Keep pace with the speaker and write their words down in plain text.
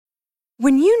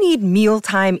When you need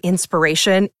mealtime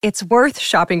inspiration, it's worth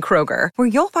shopping Kroger, where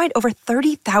you'll find over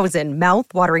 30,000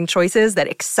 mouth-watering choices that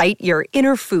excite your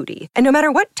inner foodie. And no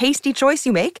matter what tasty choice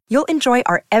you make, you'll enjoy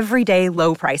our everyday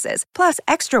low prices, plus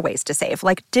extra ways to save,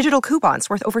 like digital coupons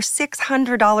worth over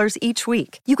 $600 each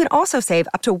week. You can also save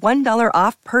up to $1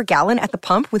 off per gallon at the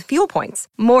pump with fuel points.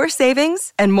 More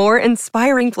savings and more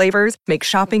inspiring flavors make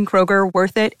shopping Kroger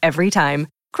worth it every time.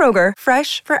 Kroger,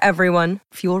 fresh for everyone.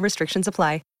 Fuel restrictions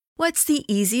apply. What's the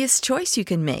easiest choice you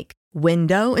can make?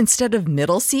 Window instead of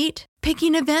middle seat?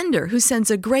 Picking a vendor who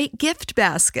sends a great gift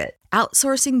basket?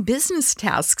 Outsourcing business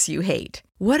tasks you hate?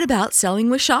 What about selling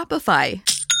with Shopify?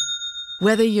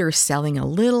 Whether you're selling a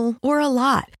little or a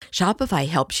lot, Shopify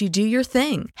helps you do your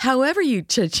thing, however you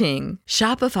cha-ching.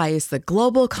 Shopify is the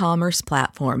global commerce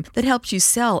platform that helps you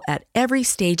sell at every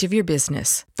stage of your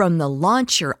business. From the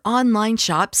launch your online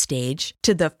shop stage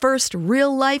to the first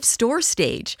real-life store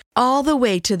stage, all the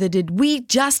way to the did we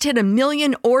just hit 1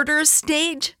 million orders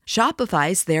stage.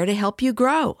 Shopify's there to help you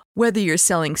grow. Whether you're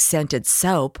selling scented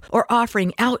soap or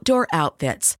offering outdoor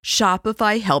outfits,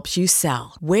 Shopify helps you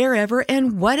sell. Wherever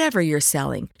and whatever you're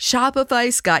selling,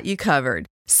 Shopify's got you covered.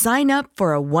 Sign up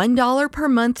for a $1 per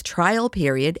month trial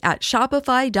period at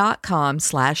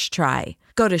shopify.com/try.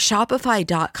 Go to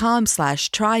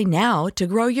shopify.com/try now to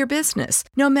grow your business,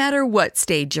 no matter what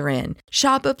stage you're in.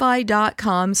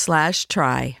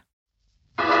 Shopify.com/try.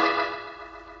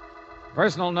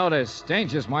 Personal notice,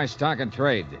 Danger's my stock and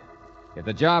trade. If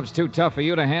the job's too tough for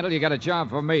you to handle, you got a job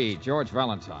for me, George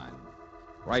Valentine.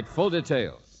 Write full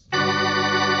details.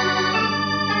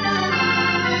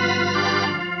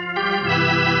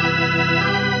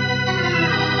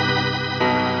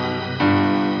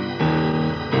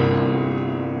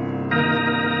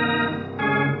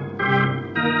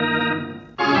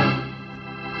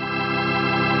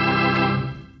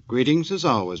 Greetings as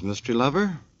always, mystery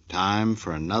lover. Time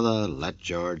for another Let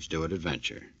George Do It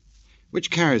adventure,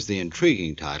 which carries the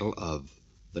intriguing title of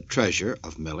The Treasure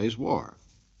of Millie's Wharf.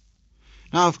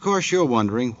 Now, of course, you're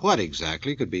wondering what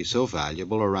exactly could be so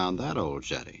valuable around that old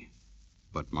jetty.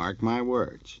 But mark my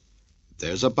words, if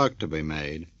there's a buck to be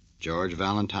made, George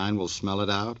Valentine will smell it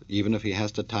out, even if he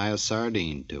has to tie a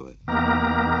sardine to it.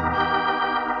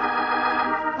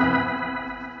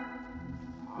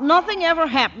 Nothing ever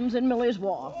happens in Millie's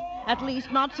Wharf. At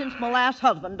least not since my last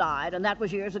husband died, and that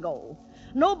was years ago.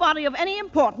 Nobody of any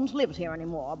importance lives here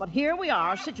anymore, but here we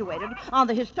are, situated on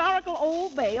the historical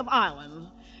old bay of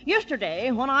Islands. Yesterday,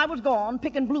 when I was gone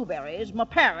picking blueberries, my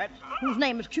parrot, whose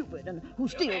name is Cupid, and who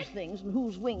steals things and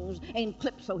whose wings ain't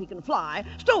clipped so he can fly,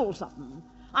 stole something.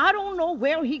 I don't know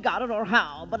where he got it or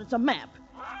how, but it's a map.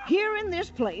 Here in this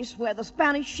place where the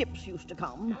Spanish ships used to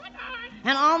come.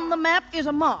 And on the map is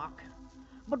a mark.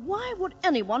 But why would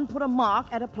anyone put a mark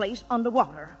at a place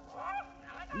underwater?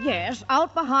 Yes,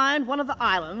 out behind one of the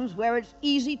islands where it's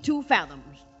easy 2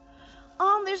 fathoms.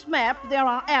 On this map, there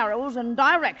are arrows and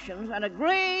directions and a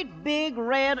great big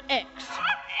red X.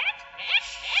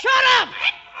 Shut up!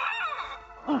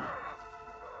 Oh,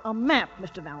 a map,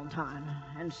 Mr. Valentine,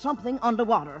 and something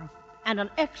underwater, and an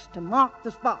X to mark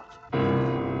the spot.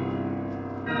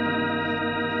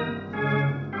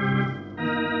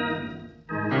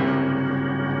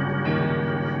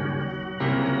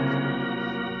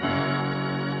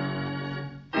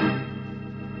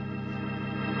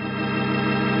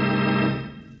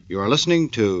 You are listening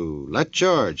to Let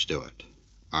George Do It.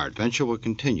 Our adventure will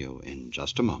continue in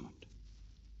just a moment.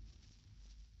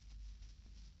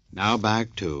 Now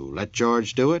back to Let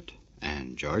George Do It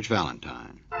and George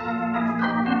Valentine.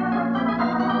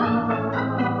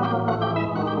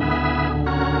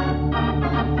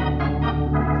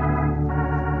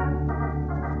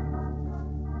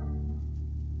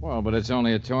 Well, but it's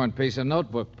only a torn piece of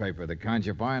notebook paper, the kind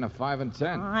you buy in a 5 and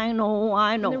 10. I know.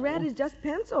 And the red is just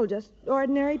pencil, just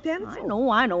ordinary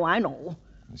pencil. I know.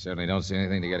 I certainly don't see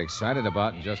anything to get excited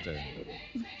about in just a...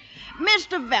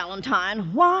 Mr.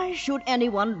 Valentine, why should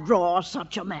anyone draw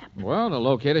such a map? Well, to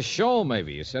locate a shoal,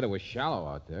 maybe. You said it was shallow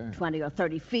out there. 20 or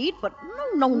 30 feet, but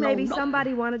no. Maybe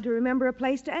somebody wanted to remember a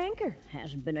place to anchor.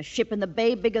 Hasn't been a ship in the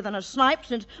bay bigger than a snipe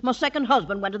since my second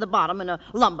husband went to the bottom in a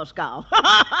lumber scow.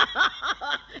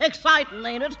 Exciting,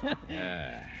 ain't it?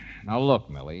 Yeah. Now, look,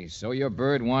 Millie, so your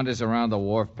bird wanders around the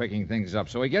wharf picking things up,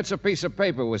 so he gets a piece of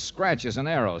paper with scratches and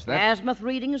arrows. Azimuth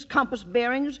readings, compass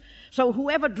bearings, so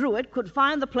whoever drew it could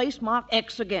find the place marked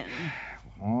X again.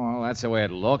 Oh, that's the way it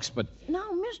looks, but... Now,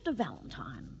 Mr.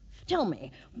 Valentine, tell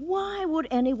me, why would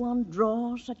anyone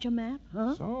draw such a map,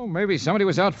 huh? So maybe somebody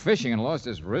was out fishing and lost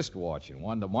his wristwatch and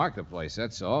wanted to mark the place,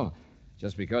 that's all.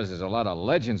 Just because there's a lot of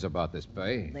legends about this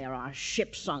bay. There are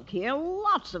ships sunk here,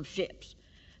 lots of ships.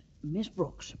 Miss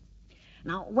Brooks,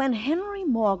 Now, when Henry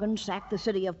Morgan sacked the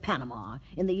city of Panama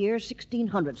in the year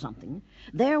 1600-something,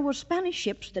 there were Spanish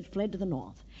ships that fled to the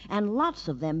north, and lots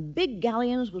of them big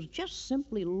galleons was just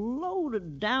simply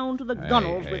loaded down to the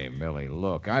gunnels Hey, with... Millie,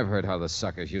 look, I've heard how the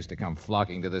suckers used to come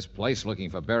flocking to this place looking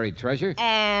for buried treasure.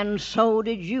 And so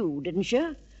did you, didn't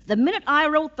you? The minute I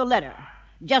wrote the letter,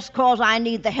 just 'cause I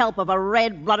need the help of a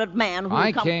red-blooded man who...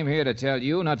 I came here to tell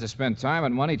you not to spend time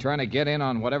and money trying to get in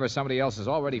on whatever somebody else has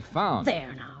already found.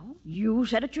 There now. You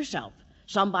said it yourself.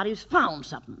 Somebody's found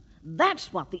something.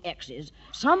 That's what the X is.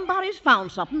 Somebody's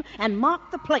found something and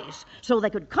marked the place so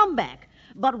they could come back.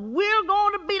 But we're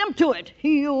going to beat 'em to it,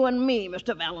 you and me,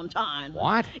 Mr. Valentine.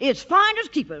 What? It's finders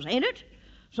keepers, ain't it?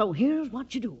 So here's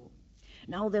what you do.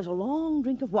 Now, there's a long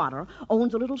drink of water,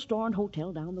 owns a little store and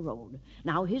hotel down the road.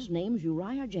 Now, his name's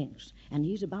Uriah Jenks, and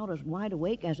he's about as wide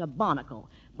awake as a barnacle.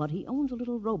 But he owns a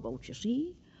little rowboat, you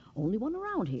see? Only one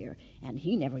around here, and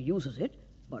he never uses it.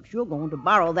 But you're going to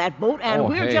borrow that boat, and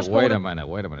we're just going wait to...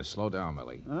 Wait a minute. Slow down,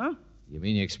 Millie. Huh? You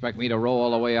mean you expect me to row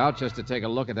all the way out just to take a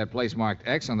look at that place marked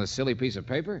X on the silly piece of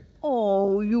paper?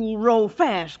 Oh, you'll row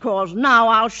fast, 'cause now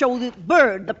I'll show the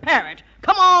bird, the parrot.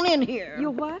 Come on in here.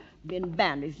 You what? Been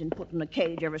bandaged and put in a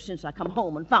cage ever since I come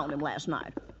home and found him last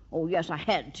night. Oh, yes, I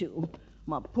had to.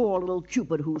 My poor little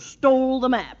Cupid who stole the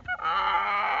map.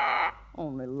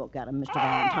 Only look at him, Mr.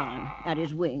 Valentine, at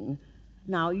his wing.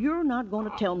 Now, you're not going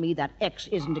to tell me that X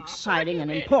isn't exciting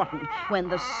and important when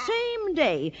the same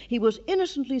day he was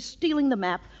innocently stealing the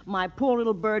map, my poor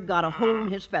little bird got a hole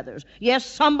in his feathers. Yes,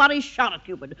 somebody shot at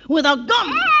Cupid with a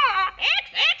gun.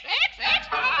 X.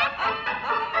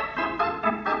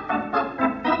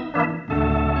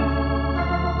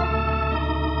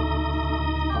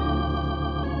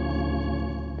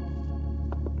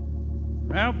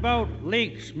 How about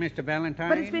leaks, Mr. Valentine?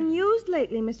 But it's been used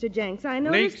lately, Mr. Jenks. I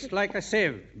noticed... Leaks like a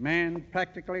sieve. Man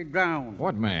practically drowned.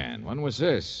 What man? When was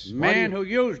this? Man who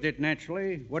used it,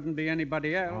 naturally. Wouldn't be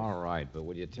anybody else. All right, but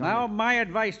would you tell Now, me... my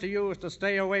advice to you is to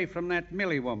stay away from that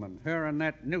Millie woman, her and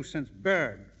that nuisance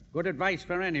bird. Good advice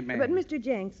for any man. But, Mr.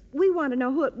 Jenks, we want to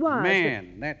know who it was.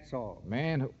 Man, that's all.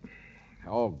 Man who...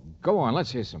 Oh, go on.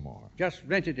 Let's hear some more. Just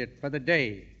rented it for the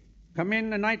day. Come in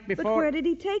the night before... But where did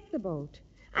he take the boat?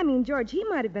 I mean, George, he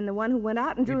might have been the one who went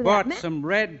out and drew He that bought map. some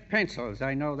red pencils,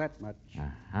 I know that much.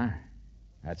 Uh-huh.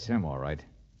 That's him, all right.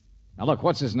 Now, look,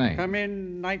 what's his name? Come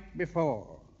in night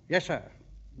before. Yes, sir.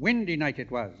 Windy night it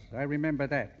was. I remember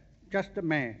that. Just a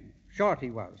man. Short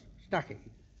he was. Stocky.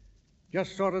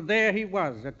 Just sort of there he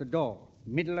was at the door.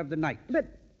 Middle of the night.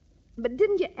 But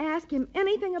didn't you ask him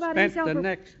anything about Spent himself? the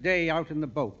next day out in the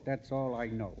boat. That's all I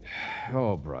know.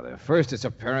 Oh, brother. First it's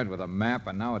a parent with a map,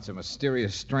 and now it's a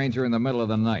mysterious stranger in the middle of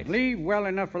the night. Leave well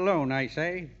enough alone, I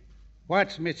say.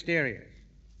 What's mysterious?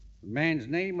 The man's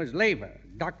name was Laver,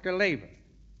 Dr. Laver.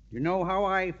 You know how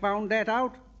I found that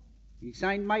out? He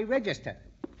signed my register.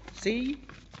 See?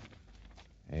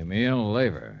 Emil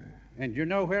Laver. And you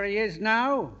know where he is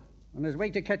now? On his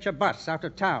way to catch a bus out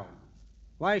of town.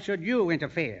 Why should you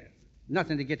interfere?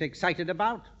 Nothing to get excited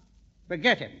about.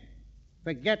 Forget him.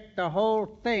 Forget the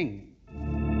whole thing.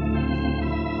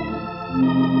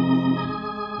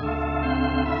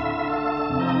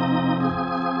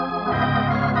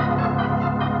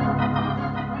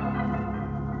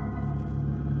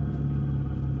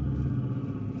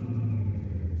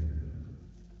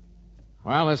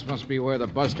 Well, this must be where the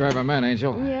bus driver meant,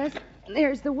 Angel. Yes.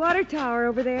 There's the water tower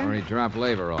over there. Where he dropped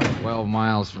Laver off, 12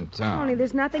 miles from town. Only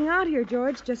there's nothing out here,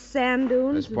 George. Just sand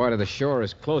dunes. This part of the shore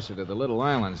is closer to the little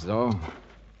islands, though.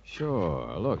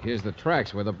 Sure. Look, here's the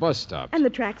tracks where the bus stopped. And the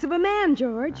tracks of a man,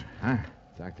 George. Huh?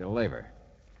 Dr. Laver.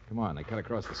 Come on, they cut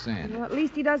across the sand. Well, at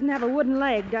least he doesn't have a wooden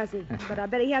leg, does he? But I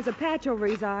bet he has a patch over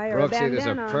his eye or a Brooksy, there's a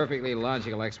bandana. perfectly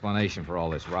logical explanation for all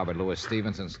this Robert Louis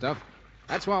Stevenson stuff.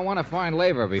 That's why I want to find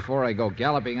Laver before I go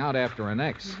galloping out after an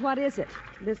ex. What is it?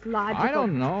 This logical... I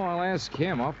don't know. I'll ask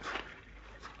him up.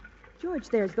 George,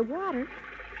 there's the water.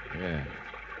 Yeah.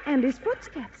 And his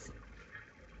footsteps.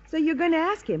 So you're going to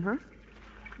ask him, huh?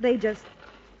 They just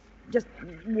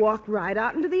walk right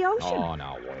out into the ocean. Oh,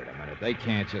 now, wait a minute. They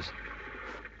can't just...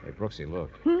 Hey, Brooksy,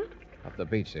 look. Up the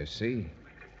beach there, see?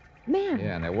 Man.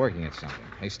 Yeah, and they're working at something.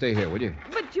 Hey, stay here, will you?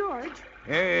 But, George...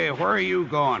 Hey, where are you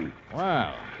going?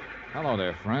 Well, hello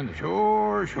there, friend.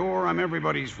 Sure, I'm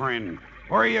everybody's friend.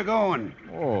 Where are you going?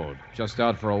 Oh, just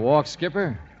out for a walk,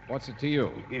 Skipper? What's it to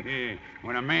you?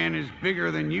 When a man is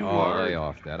bigger than you Oh, are... lay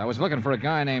off that. I was looking for a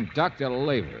guy named Dr.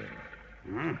 Laver.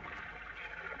 Huh?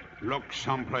 Look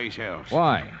someplace else.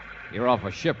 Why? You're off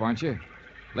a ship, aren't you?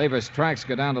 Laver's tracks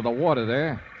go down to the water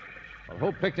there. Well,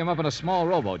 who picked him up in a small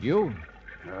rowboat? You?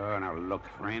 Oh, now look,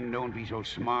 friend, don't be so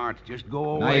smart. Just go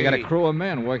away. Now you got a crew of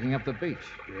men working up the beach.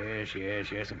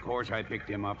 Yes. Of course I picked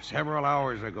him up several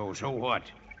hours ago. So what?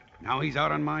 Now he's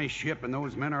out on my ship, and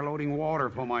those men are loading water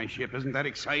for my ship. Isn't that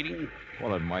exciting?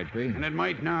 Well, it might be. And it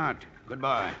might not.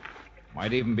 Goodbye.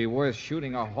 Might even be worth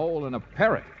shooting a hole in a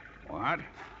parrot. What?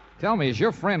 Tell me, is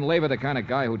your friend Labor the kind of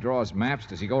guy who draws maps?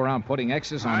 Does he go around putting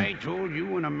X's on... I told you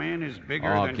when a man is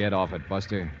bigger Oh, than... get off it,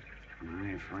 Buster.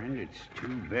 My friend, it's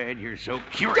too bad you're so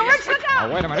curious. George, look out!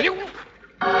 Now, wait a minute.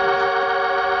 You...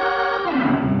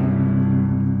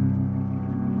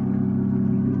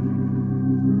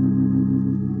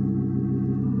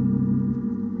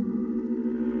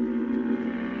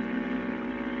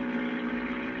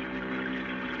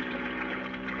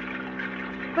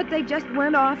 But they just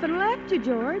went off and left you,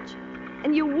 George.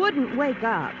 And you wouldn't wake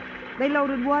up. They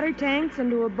loaded water tanks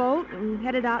into a boat and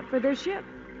headed out for their ship,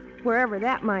 wherever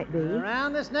that might be.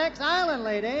 Around this next island,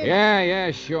 lady.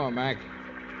 Yeah, sure, Mac.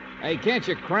 Hey, can't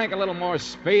you crank a little more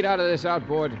speed out of this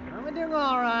outboard? We're doing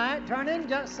all right. Turn in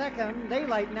just a second.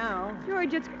 Daylight now.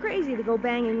 George, it's crazy to go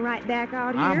banging right back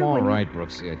out here. I'm all when right,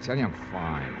 Brooksy. I tell you, I'm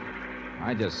fine.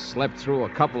 I just slept through a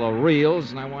couple of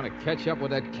reels, and I want to catch up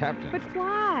with that captain. But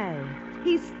why?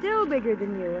 He's still bigger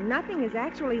than you, and nothing has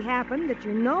actually happened that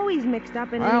you know he's mixed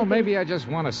up in Well, anything. maybe I just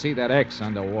want to see that X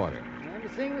underwater. And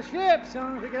to sing the ship as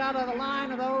soon as we get out of the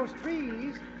line of those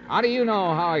trees. How do you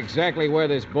know how exactly where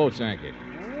this boat's anchored?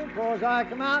 Well, because I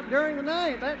come out during the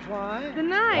night, that's why. The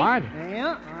night? What?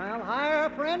 Yeah, I'll hire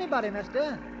her for anybody,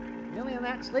 mister. Millie and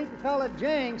that sleepy fella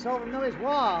Jenks over at Millie's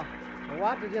Wharf. Well,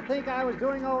 what did you think I was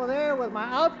doing over there with my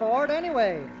outboard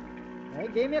anyway? They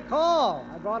gave me a call.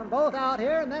 I brought them both out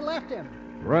here and then left him.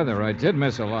 Brother, I did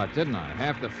miss a lot, didn't I?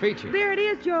 Half the feature. There it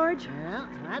is, George. Yeah,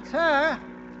 that's her.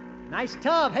 Nice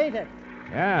tub, ain't it?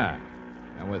 Yeah.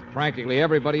 And with practically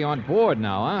everybody on board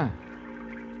now, huh?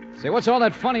 Say, what's all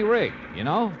that funny rig, you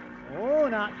know? Oh,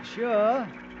 not sure.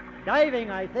 Diving,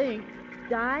 I think.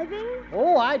 Diving?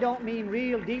 Oh, I don't mean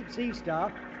real deep-sea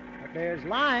stuff. But there's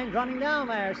lines running down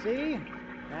there, see?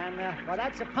 And, well,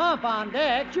 that's a pump on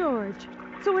deck. George,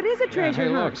 so it is a treasure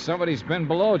Hey, hunt. look, somebody's been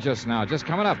below just now, just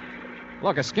coming up.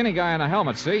 Look, a skinny guy in a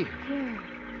helmet, see? Yeah.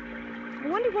 I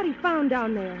wonder what he found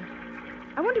down there.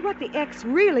 I wonder what the X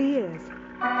really is.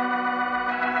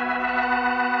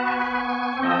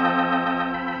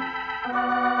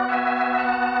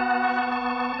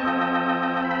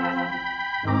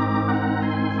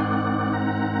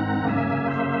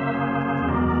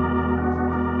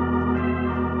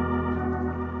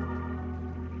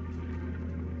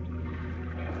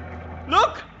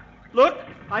 Look!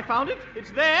 I found it.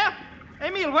 It's there.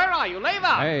 Emil, where are you? Leave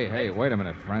out. Hey, wait a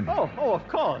minute, friend. Oh, of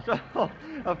course.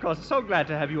 Of course. So glad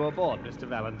to have you aboard, Mr.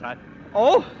 Valentine.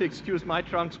 Oh, excuse my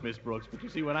trunks, Miss Brooks, but you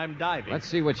see, when I'm diving... Let's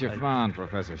see what you found,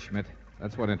 Professor Schmidt.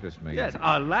 That's what interests me. Yes,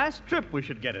 our last trip we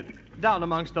should get it. Down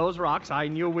amongst those rocks, I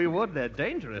knew we would. They're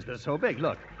dangerous. They're so big.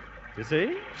 Look. You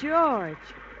see? George,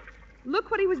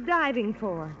 look what he was diving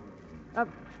for.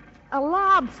 A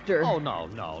lobster. Oh, no,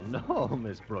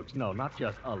 Miss Brooks. No, not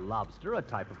just a lobster, a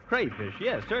type of crayfish.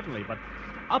 Yes, certainly, but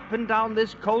up and down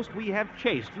this coast we have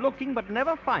chased, looking but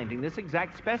never finding this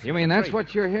exact specimen. You mean that's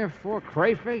what you're here for,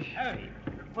 crayfish? Hey,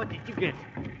 what did you get?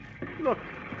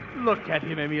 Look at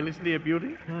him, Emil. Isn't he a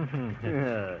beauty?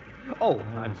 Oh,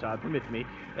 I'm sorry. Permit me.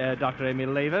 Dr.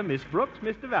 Emil Lever, Miss Brooks,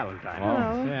 Mr. Valentine.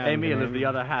 Hello. Yeah, Emil is the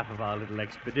other half of our little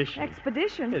expedition.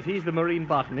 Expedition? Yes, he's the marine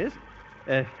botanist.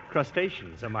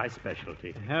 Crustaceans are my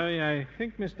specialty. Harry, I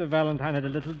think Mr. Valentine had a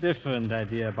little different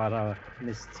idea about our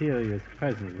mysterious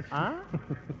presence. Huh?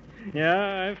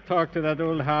 Yeah, I've talked to that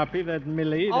old harpy, that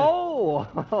Millie. Oh,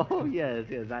 yes,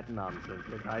 that nonsense.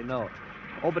 Yes, I know.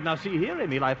 Oh, but now see here,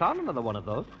 Emil, I found another one of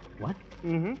those. What?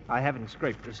 Mm-hmm. I haven't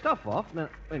scraped the stuff off. Now,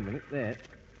 wait a minute. There.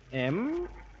 M.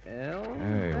 L.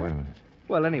 Hey, wait a minute.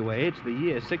 Well, anyway, it's the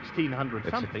year 1600 It's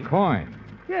something. a coin.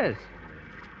 Yes.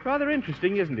 Rather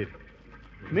interesting, isn't it?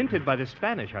 Minted by the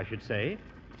Spanish, I should say.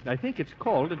 I think it's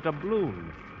called a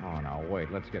doubloon. Oh, now,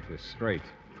 wait. Let's get this straight.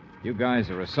 You guys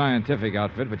are a scientific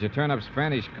outfit, but you turn up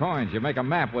Spanish coins. You make a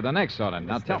map with an X on it.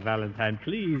 Now Mr. tell... Valentine,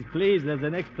 please, there's an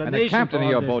And explanation the captain for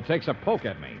of your this. boat takes a poke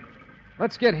at me.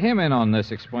 Let's get him in on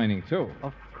this explaining, too.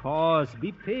 Of course,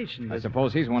 be patient. I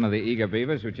suppose he's one of the eager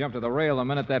beavers who jumped to the rail the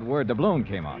minute that word doubloon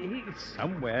came out. He's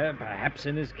somewhere, perhaps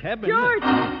in his cabin.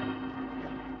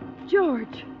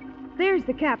 George, there's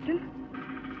the captain.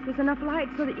 There's enough light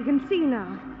so that you can see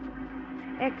now.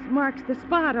 X marks the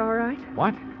spot, all right.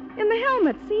 What? In the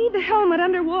helmet, see? The helmet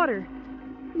underwater.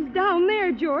 He's down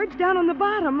there, George, down on the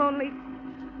bottom,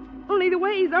 only the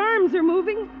way his arms are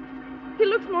moving, he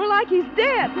looks more like he's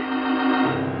dead.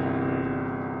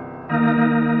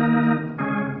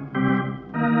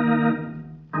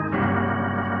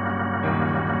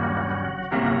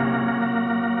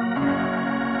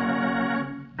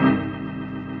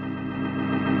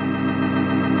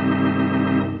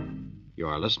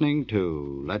 listening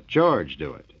to Let George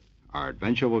Do It. Our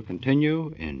adventure will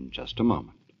continue in just a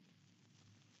moment.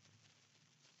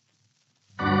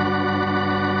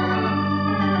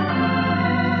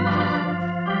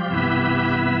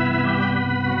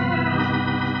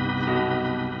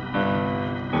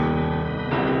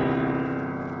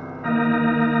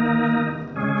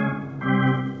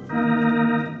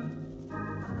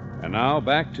 And now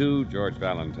back to George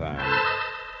Valentine.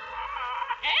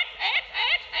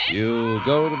 You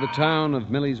go to the town of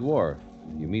Millie's Wharf.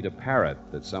 You meet a parrot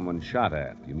that someone shot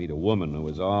at. You meet a woman who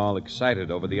is all excited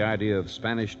over the idea of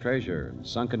Spanish treasure and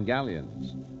sunken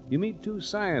galleons. You meet two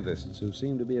scientists who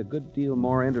seem to be a good deal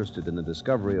more interested in the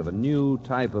discovery of a new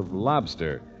type of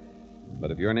lobster.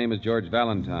 But if your name is George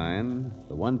Valentine,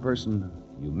 the one person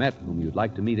you met whom you'd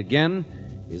like to meet again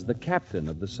is the captain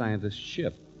of the scientist's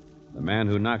ship, the man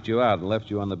who knocked you out and left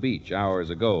you on the beach hours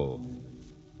ago.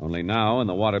 Only now, in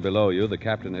the water below you, the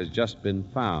captain has just been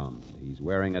found. He's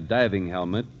wearing a diving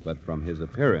helmet, but from his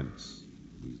appearance,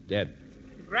 he's dead.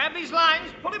 Grab these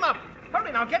lines, pull him up.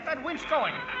 Hurry now, get that winch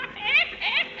going.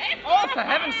 Oh, for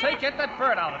heaven's sake, get that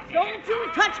bird out of here. Don't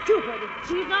you touch Cupid.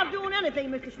 She's not doing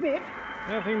anything, Mr. Schmidt.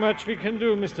 Nothing much we can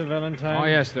do, Mr. Valentine. Oh,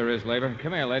 yes, there is, Laver.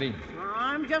 Come here, lady.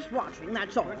 I'm just watching,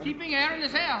 that's all. Keeping air in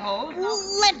this air hose.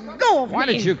 Let go of Why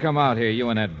me. did you come out here, you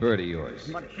and that bird of yours?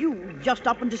 But you just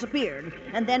up and disappeared.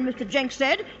 And then Mr. Jenks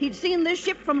said he'd seen this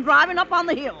ship from driving up on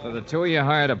the hill. So the two of you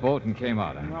hired a boat and came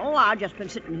out, huh? Well, I've just been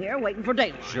sitting here waiting for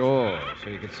daylight. Sure, so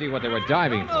you could see what they were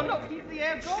diving for. No, keep the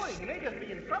air going. He may just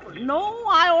be in trouble. No,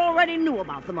 I already knew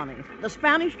about the money. The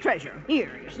Spanish treasure.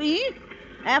 Here, you see?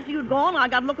 After you'd gone, I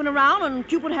got looking around, and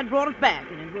Cupid had brought it back,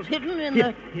 and it was hidden in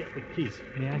the... Here, please,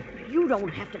 may I? You don't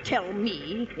have to tell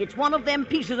me. It's one of them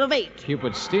pieces of 8.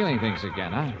 Cupid's stealing things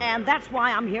again, huh? And that's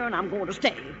why I'm here, and I'm going to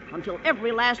stay until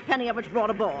every last penny of it's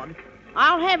brought aboard.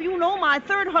 I'll have you know my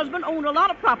third husband owned a lot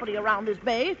of property around this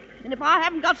bay, and if I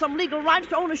haven't got some legal rights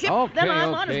to own a ship, then I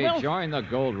might as well... Join the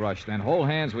gold rush, then. Hold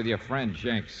hands with your friend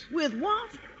Jenks. With what?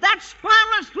 That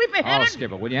spineless, sleepy-headed... Oh,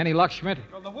 Skipper, will you? Any luck, Schmidt?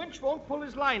 Well, the winch won't pull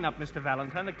his line up, Mr.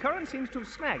 Valentine. The current seems to have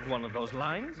snagged one of those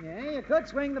lines. Yeah, you could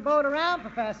swing the boat around,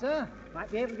 Professor.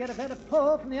 Might be able to get a better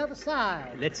pull from the other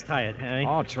side. Let's tie it, Harry.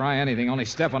 Oh, try anything. Only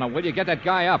step on it, will you? Get that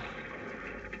guy up.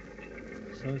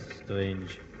 So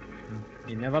strange.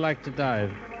 He never liked to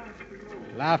dive.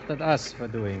 Laughed at us for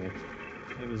doing it.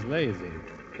 He was lazy.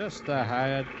 Just a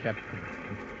hired captain.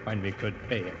 When we could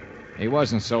pay him. He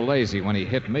wasn't so lazy when he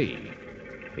hit me.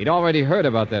 He'd already heard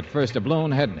about that first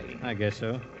doubloon, hadn't he? I guess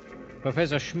so.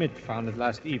 Professor Schmidt found it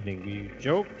last evening. We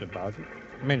joked about it.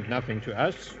 Meant nothing to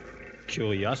us.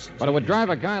 Curiosity. But it would drive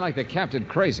a guy like the captain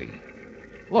crazy.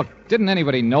 Look, didn't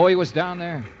anybody know he was down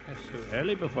there? That's too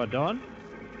early before dawn.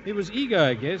 He was eager,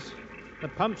 I guess. The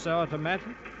pumps are automatic.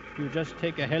 You just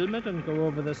take a helmet and go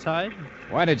over the side.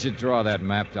 Why did you draw that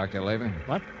map, Dr. Laver?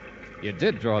 What? You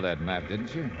did draw that map,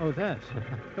 didn't you? Oh, that.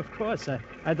 Of course.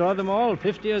 I draw them all,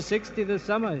 50 or 60 this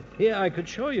summer. Here, I could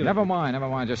show you. Never mind.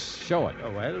 Just show it.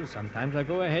 Oh, well, sometimes I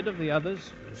go ahead of the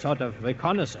others. Sort of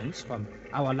reconnaissance. From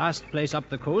our last place up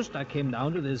the coast, I came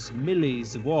down to this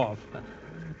Millie's Wharf.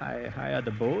 I hired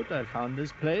a boat. I found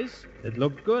this place. It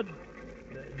looked good.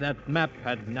 That map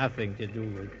had nothing to do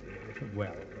with,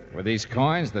 well... Were these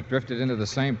coins that drifted into the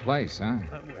same place, huh?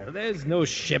 Well, there's no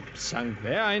ship sunk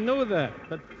there. I know that.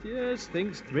 But, yes,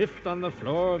 things drift on the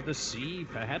floor of the sea,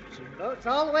 perhaps. Boat's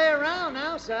all the way around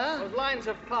now, sir. Those lines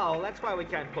are foul. That's why we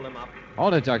can't pull him up.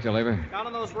 Hold it, Dr. Laver. Down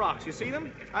on those rocks. You see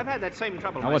them? I've had that same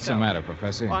trouble Now, myself. what's the matter,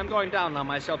 Professor? Oh, I'm going down now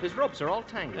myself. His ropes are all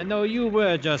tangled. No, you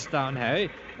were just down,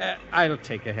 Harry. I'll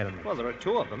take a helmet. Well, there are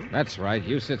 2 of them. That's right.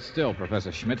 You sit still,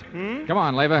 Professor Schmidt. Hmm? Come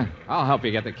on, Laver. I'll help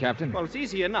you get the captain. Well, it's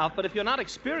easy enough, but if you're not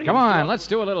experienced... Come on, let's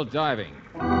do a little diving.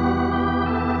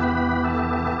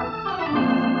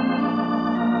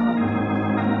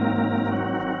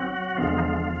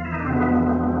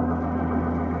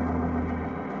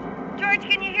 George,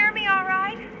 can you hear me all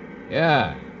right?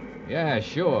 Yeah,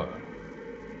 sure.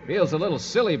 Feels a little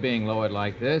silly being lowered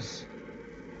like this.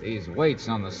 These weights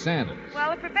on the sandals. Well,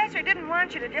 the professor didn't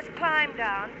want you to just climb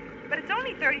down, but it's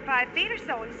only 35 feet or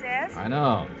so, he says. I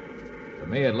know. To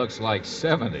me, it looks like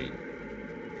 70.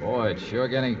 Boy, it's sure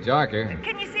getting darker.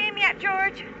 Can you see him yet,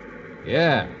 George?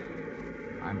 Yeah.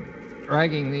 I'm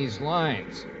dragging these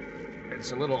lines.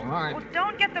 It's a little hard. Well,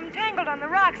 don't get them tangled on the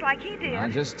rocks like he did. Now,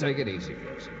 just take it easy,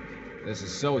 Wilson. This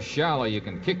is so shallow you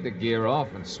can kick the gear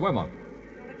off and swim up.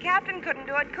 The captain couldn't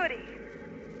do it, could he?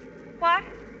 What?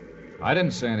 I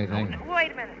didn't say anything. Oh,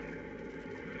 wait a minute.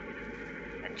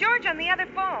 George on the other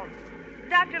phone.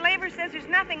 Dr. Laver says there's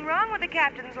nothing wrong with the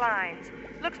captain's lines.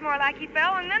 Looks more like he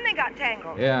fell and then they got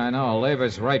tangled. Yeah, I know.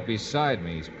 Laver's right beside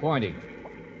me. He's pointing.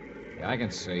 Yeah, I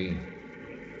can see.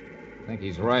 I think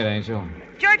he's right, Angel.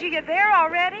 George, are you there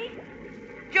already?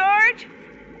 George?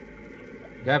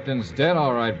 Captain's dead,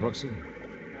 all right, Brooksy.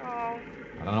 Oh.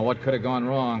 I don't know what could have gone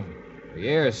wrong. The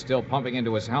air is still pumping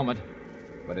into his helmet,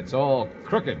 but it's all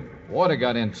crooked. Water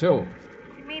got in, too.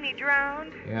 You mean he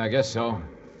drowned? Yeah, I guess so.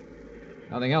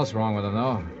 Nothing else wrong with him,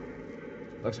 though.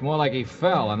 Looks more like he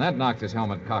fell, and that knocked his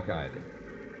helmet cockeyed.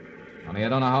 Only I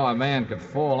don't know how a man could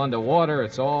fall underwater.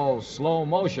 It's all slow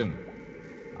motion.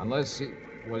 Unless he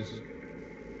was...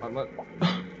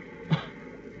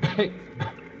 Hey,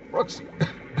 Brooksy.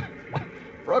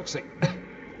 Brooksy.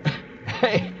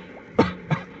 Hey.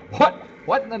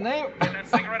 What in the name? Get that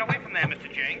cigarette away from there,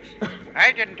 Mr. Jenks.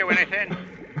 I didn't do anything.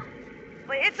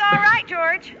 Well, it's all right,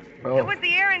 George. Oh. It was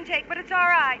the air intake, but it's all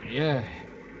right. Yeah.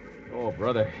 Oh,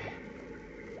 brother.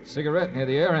 Cigarette near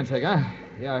the air intake, huh?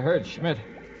 Yeah, I heard Schmidt.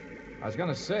 I was going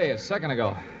to say a second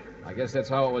ago. I guess that's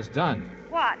how it was done.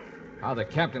 What? How the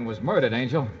captain was murdered,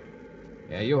 Angel.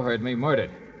 Yeah, you heard me, murdered.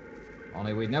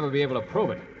 Only we'd never be able to prove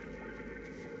it.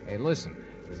 Hey, listen.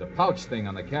 There's a pouch thing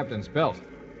on the captain's belt.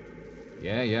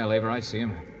 Yeah, Laver, I see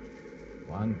him.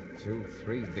 1, 2,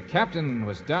 3. The captain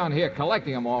was down here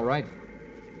collecting them, all right.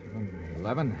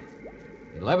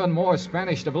 11 more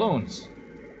Spanish doubloons.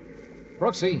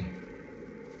 Brooksy.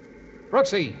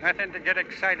 Nothing to get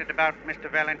excited about, Mr.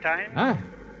 Valentine. Huh?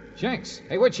 Jenks.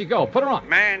 Hey, where'd she go? Put her on.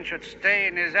 Man should stay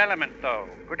in his element, though.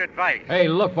 Good advice. Hey,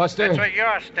 look, Buster. That's where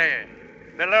you're staying.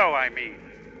 Below, I mean.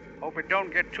 Hope it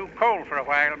don't get too cold for a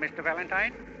while, Mr.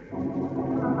 Valentine.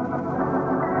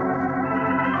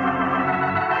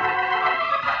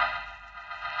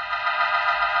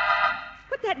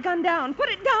 Put that gun down. Put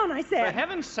it down, I said. For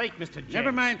heaven's sake, Mr. Jenks.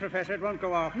 Never mind, Professor. It won't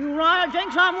go off. Uriah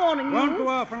Jenks, I'm warning you. Won't go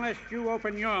off unless you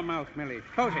open your mouth, Millie.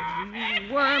 Close it.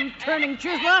 You worm-turning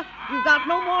chiseler. You've got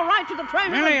no more right to the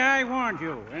treasure. Millie, I warned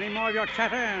you. Any more of your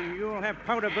chatter, and you'll have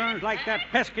powder burns like that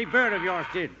pesky bird of yours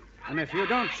did. And if you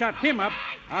don't shut him up,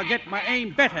 I'll get my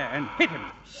aim better and hit him.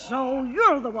 So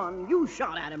you're the one. You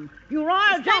shot at him.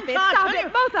 Uriah Stop Jenks, Stop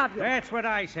it, both of you. That's what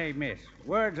I say, miss.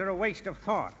 Words are a waste of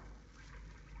thought.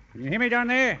 Can you hear me down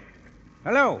there?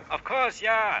 Hello? Of course,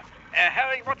 yeah.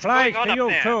 Harry, what's Applies going on to up you,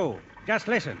 there? too. Just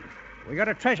listen. We got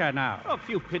a treasure now. A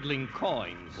few piddling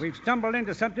coins. We've stumbled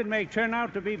into something may turn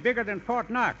out to be bigger than Fort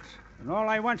Knox. And all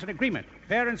I want's an agreement,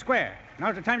 fair and square.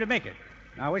 Now's the time to make it.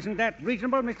 Now, isn't that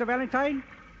reasonable, Mr. Valentine?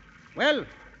 Well?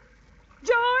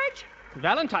 George?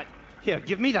 Valentine. Here,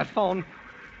 give me that phone.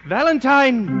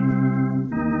 Valentine!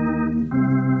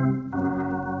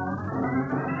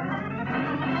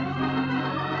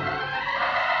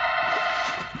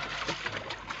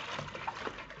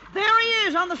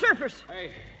 On the surface.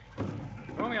 Hey,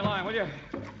 throw me a line, will you?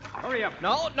 Hurry up.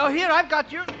 No, here, I've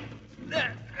got you.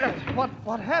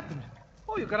 What happened?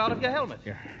 Oh, you got out of your helmet.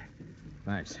 Yeah.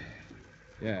 Thanks.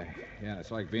 Yeah,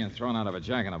 it's like being thrown out of a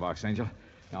jack-in-a-box, Angel.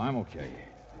 Now, I'm okay.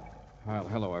 Well,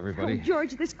 hello, everybody. Oh,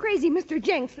 George, this crazy Mr.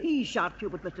 Jenks. He shot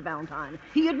Cupid, Mr. Valentine.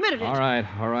 He admitted it. All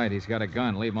right. He's got a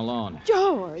gun. Leave him alone.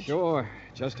 George. Sure.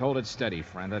 Just hold it steady,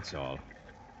 friend. That's all.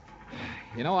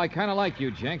 You know, I kind of like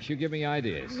you, Jenks. You give me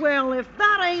ideas. Well, if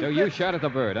that ain't... So you shot at the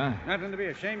bird, huh? Nothing to be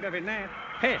ashamed of in that.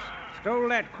 Pest stole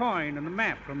that coin and the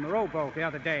map from the rowboat the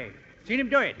other day. Seen him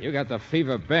do it. You got the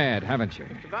fever bad, haven't you?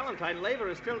 Mr. Valentine, Laver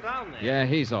is still down there. Yeah,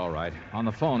 he's all right. On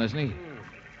the phone, isn't he?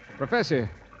 Professor,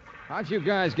 how'd you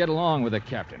guys get along with the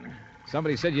captain?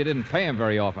 Somebody said you didn't pay him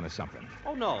very often or something.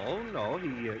 Oh, no.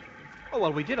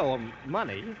 We did owe him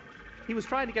money. He was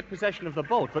trying to get possession of the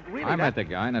boat, but really... I met the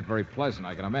guy, not very pleasant,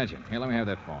 I can imagine. Here, let me have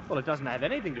that phone. Well, it doesn't have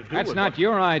anything to do with... That's not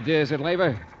your idea, is it,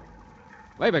 Laver?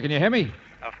 Laver, can you hear me?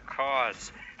 Of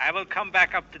course. I will come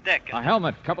back up to deck. A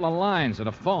helmet, couple of lines, and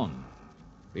a phone.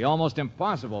 Be almost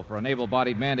impossible for an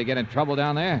able-bodied man to get in trouble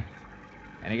down there.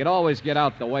 And he could always get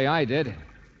out the way I did.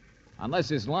 Unless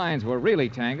his lines were really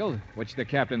tangled, which the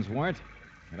captain's weren't.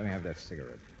 Here, let me have that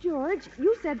cigarette. George,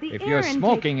 you said the If air you're intake...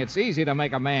 smoking, it's easy to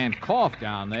make a man cough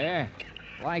down there.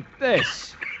 Like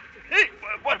this. Hey,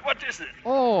 what is it?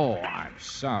 Oh, I'm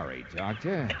sorry,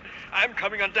 Doctor. I'm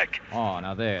coming on deck. Oh,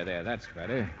 now there, that's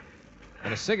better.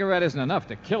 But a cigarette isn't enough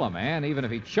to kill a man, even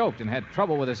if he choked and had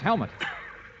trouble with his helmet.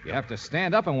 You have to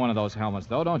stand up in one of those helmets,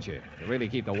 though, don't you? To really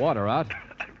keep the water out.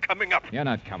 I'm coming up. You're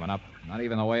not coming up. Not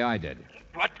even the way I did.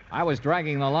 What? I was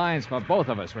dragging the lines for both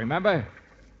of us, remember?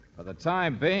 For the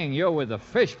time being, you're with the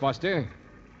fish, Buster.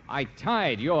 I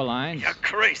tied your lines. You're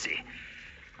crazy.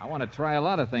 I want to try a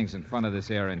lot of things in front of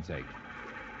this air intake.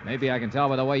 Maybe I can tell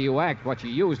by the way you act what you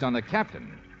used on the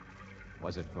captain.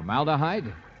 Was it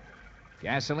formaldehyde?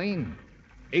 Gasoline?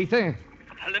 Ether?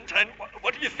 Valentine,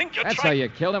 what do you think you're That's trying... how you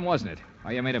killed him, wasn't it? How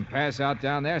you made him pass out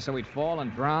down there so he'd fall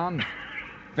and drown?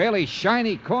 Fairly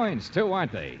shiny coins, too,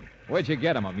 aren't they? Where'd you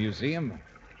get them? A museum?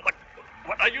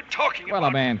 What are you talking about? Well,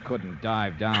 a man couldn't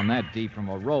dive down that deep from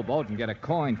a rowboat and get a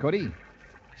coin, could he?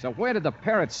 So where did the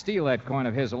parrot steal that coin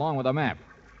of his along with a map?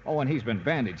 Oh, and he's been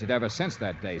bandaged ever since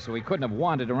that day, so he couldn't have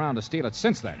wandered around to steal it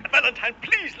since then. Valentine,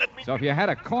 please let me... So if you had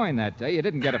a coin that day, you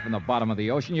didn't get it from the bottom of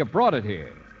the ocean. You brought it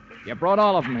here. You brought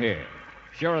all of them here.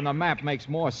 Sure, and the map makes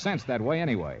more sense that way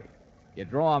anyway. You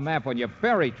draw a map when you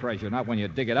bury treasure, not when you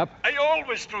dig it up. I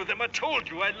always drew them. I told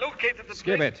you. I located the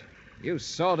Skip place. it. You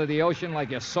salted the ocean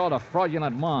like you salt a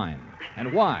fraudulent mine.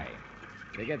 And why?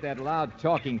 To get that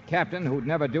loud-talking captain who'd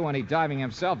never do any diving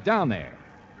himself down there.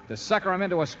 To sucker him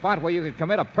into a spot where you could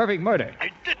commit a perfect murder. I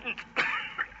didn't.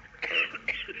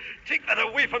 Take that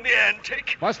away from the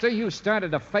antique. Buster, you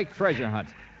started a fake treasure hunt.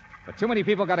 But too many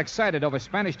people got excited over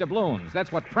Spanish doubloons.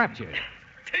 That's what trapped you.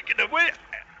 Take it away.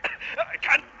 I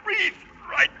can't breathe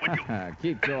right when you...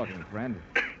 Keep talking, friend.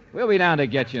 We'll be down to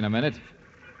get you in a minute.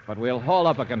 But we'll haul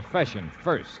up a confession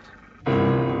first.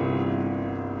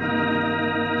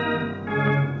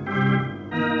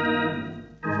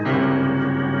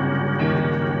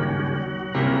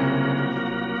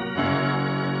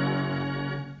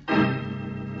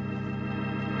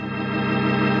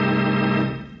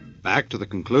 Back to the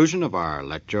conclusion of our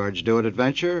Let George Do It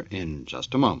adventure in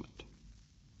just a moment.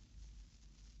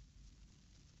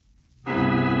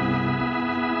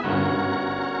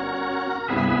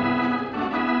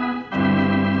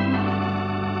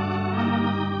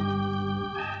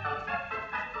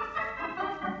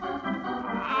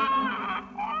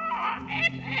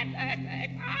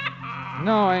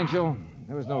 No, Angel.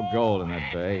 There was no gold in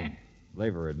that bay.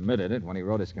 Laver admitted it when he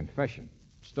wrote his confession.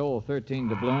 Stole 13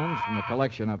 doubloons from the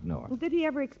collection up north. Did he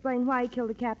ever explain why he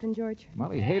killed the captain, George? Well,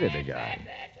 he hated the guy.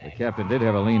 The captain did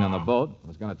have a lien on the boat.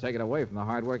 Was going to take it away from the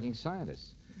hard-working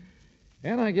scientists.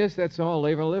 And I guess that's all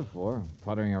Laver lived for,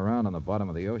 puttering around on the bottom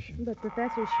of the ocean. But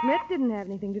Professor Schmidt didn't have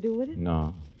anything to do with it.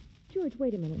 No. George,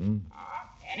 wait a minute.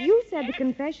 You said the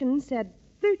confession said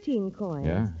 13 coins.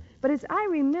 Yeah? But as I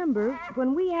remember,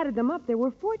 when we added them up, there were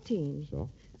 14.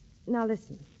 So? Now,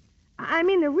 listen. I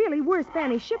mean, there really were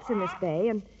Spanish ships in this bay,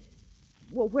 and...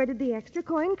 Well, where did the extra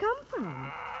coin come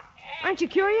from? Aren't you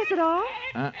curious at all?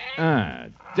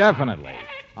 Definitely.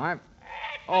 I'm...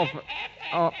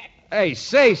 Hey,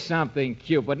 say something,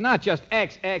 Cupid, not just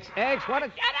X. What a... Shut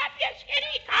up, you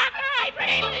skinny cocker! I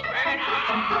brained it,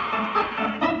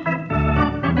 Vernon!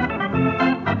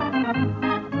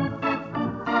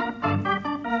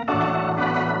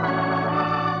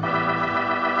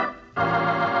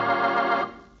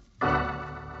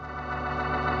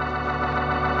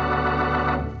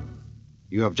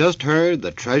 You have just heard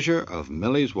The Treasure of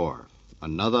Millie's Wharf,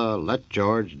 another Let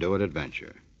George Do It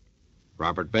adventure.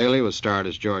 Robert Bailey was starred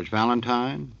as George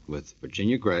Valentine, with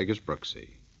Virginia Gregg as Brooksy.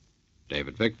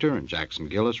 David Victor and Jackson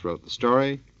Gillis wrote the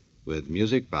story, with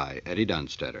music by Eddie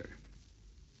Dunstetter.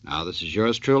 Now this is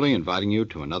yours truly inviting you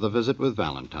to another visit with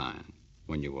Valentine,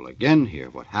 when you will again hear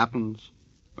what happens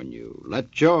when you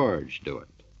let George do it.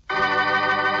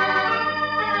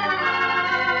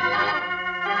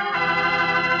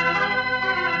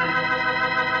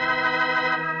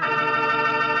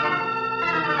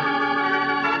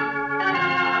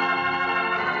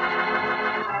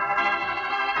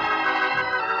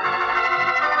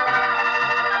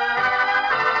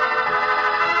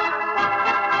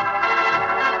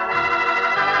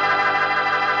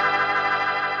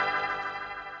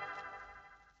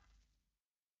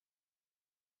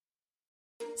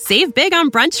 Save big on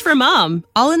brunch for mom,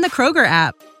 all in the Kroger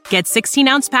app. Get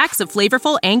 16-ounce packs of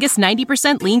flavorful Angus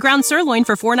 90% lean ground sirloin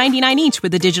for $4.99 each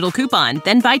with a digital coupon.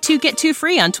 Then buy 2, get 2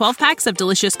 free on 12 packs of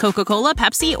delicious Coca-Cola,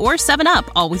 Pepsi, or 7-Up,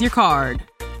 all with your card.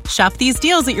 Shop these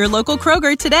deals at your local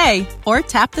Kroger today, or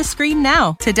tap the screen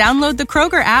now to download the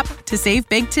Kroger app to save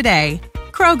big today.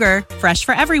 Kroger, fresh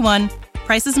for everyone.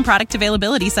 Prices and product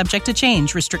availability subject to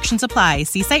change. Restrictions apply.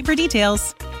 See site for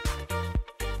details.